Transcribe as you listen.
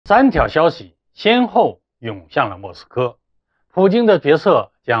3条消息先后涌向了莫斯科，普京的决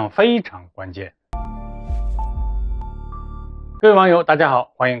策将非常关键。各位网友，大家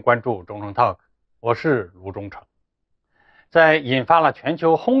好，欢迎关注中诚 Talk， 我是卢中诚。在引发了全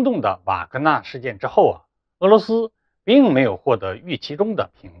球轰动的瓦格纳事件之后俄罗斯并没有获得预期中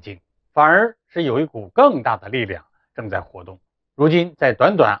的平静，反而是有一股更大的力量正在活动。如今在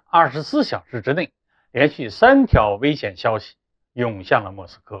短短24小时之内，连续3条危险消息涌向了莫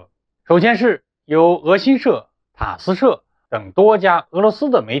斯科。首先是由俄新社、塔斯社等多家俄罗斯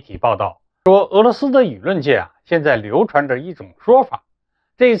的媒体报道说，俄罗斯的舆论界现在流传着一种说法，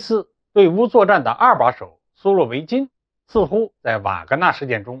这次对乌作战的二把手苏洛维金似乎在瓦格纳事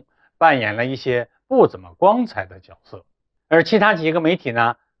件中扮演了一些不怎么光彩的角色。而其他几个媒体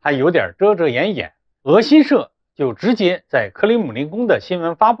呢，还有点遮遮掩掩。俄新社就直接在克里姆林宫的新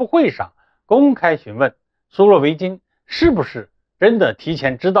闻发布会上公开询问苏洛维金是不是真的提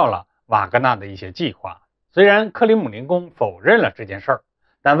前知道了瓦格纳的一些计划。虽然克里姆林宫否认了这件事儿，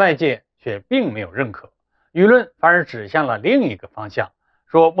但外界却并没有认可，舆论反而指向了另一个方向，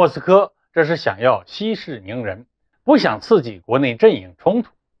说莫斯科这是想要息事宁人，不想刺激国内阵营冲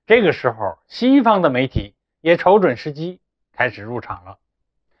突。这个时候西方的媒体也瞅准时机开始入场了。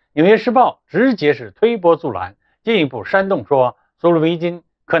纽约时报直接是推波助澜，进一步煽动说苏洛维金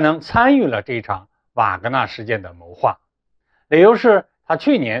可能参与了这一场瓦格纳事件的谋划，理由是他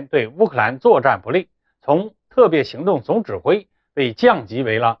去年对乌克兰作战不利，从特别行动总指挥被降级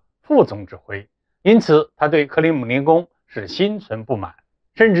为了副总指挥，因此他对克里姆林宫是心存不满。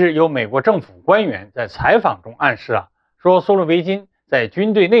甚至有美国政府官员在采访中暗示说苏洛维金在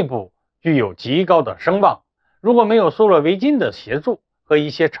军队内部具有极高的声望，如果没有苏洛维金的协助和一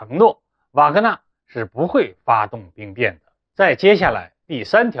些承诺，瓦格纳是不会发动兵变的。再接下来第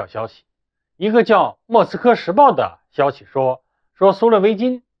3条消息，一个叫莫斯科时报的消息说苏洛维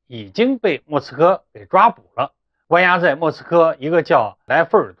金已经被莫斯科给抓捕了，关押在莫斯科一个叫莱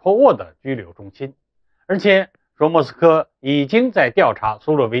夫尔托沃的拘留中心，而且说莫斯科已经在调查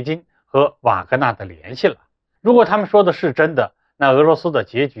苏洛维金和瓦格纳的联系了。如果他们说的是真的，那俄罗斯的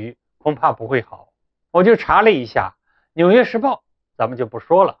结局恐怕不会好。我就查了一下，纽约时报咱们就不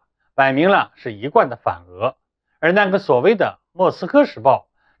说了，摆明了是一贯的反俄。而那个所谓的莫斯科时报，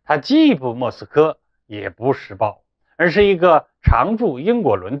它既不莫斯科也不时报，而是一个常驻英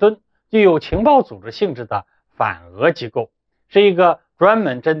国伦敦、具有情报组织性质的反俄机构，是一个专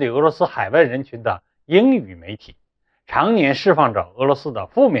门针对俄罗斯海外人群的英语媒体，常年释放着俄罗斯的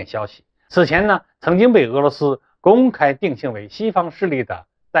负面消息。此前呢，曾经被俄罗斯公开定性为西方势力的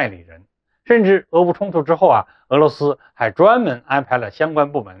代理人，甚至俄乌冲突之后俄罗斯还专门安排了相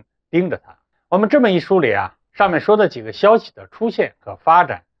关部门盯着他。我们这么一梳理上面说的几个消息的出现和发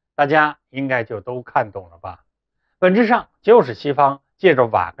展，大家应该就都看懂了吧？本质上就是西方借着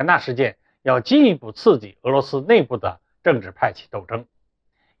瓦格纳事件要进一步刺激俄罗斯内部的政治派系斗争，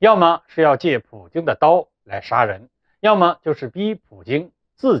要么是要借普京的刀来杀人，要么就是逼普京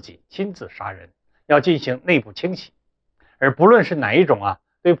自己亲自杀人，要进行内部清洗。而不论是哪一种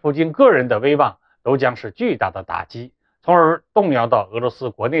对普京个人的威望都将是巨大的打击，从而动摇到俄罗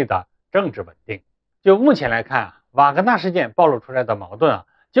斯国内的政治稳定。就目前来看瓦格纳事件暴露出来的矛盾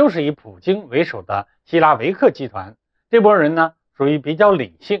就是以普京为首的希拉维克集团这波人呢，属于比较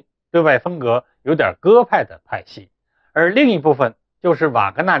理性，对外风格有点鸽派的派系，而另一部分就是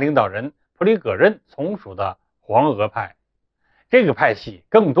瓦格纳领导人普里戈任从属的黄俄派。这个派系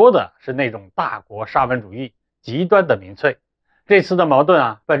更多的是那种大国沙文主义极端的民粹。这次的矛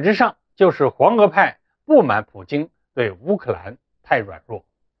盾本质上就是黄俄派不满普京对乌克兰太软弱。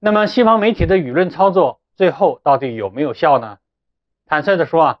那么西方媒体的舆论操作最后到底有没有效呢？坦率的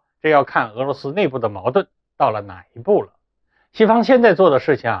说这要看俄罗斯内部的矛盾到了哪一步了。西方现在做的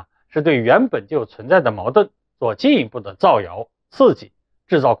事情是对原本就存在的矛盾做进一步的造谣、刺激、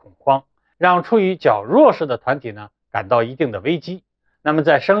制造恐慌，让处于较弱势的团体呢感到一定的危机。那么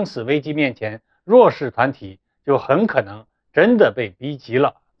在生死危机面前，弱势团体就很可能真的被逼急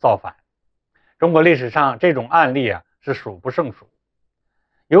了造反。中国历史上这种案例是数不胜数，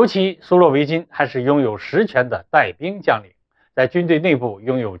尤其苏洛维金还是拥有实权的带兵将领，在军队内部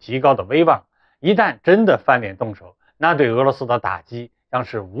拥有极高的威望，一旦真的翻脸动手，那对俄罗斯的打击将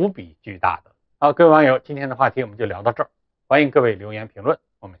是无比巨大的。好，各位网友，今天的话题我们就聊到这儿，欢迎各位留言评论，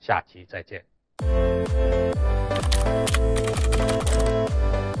我们下期再见。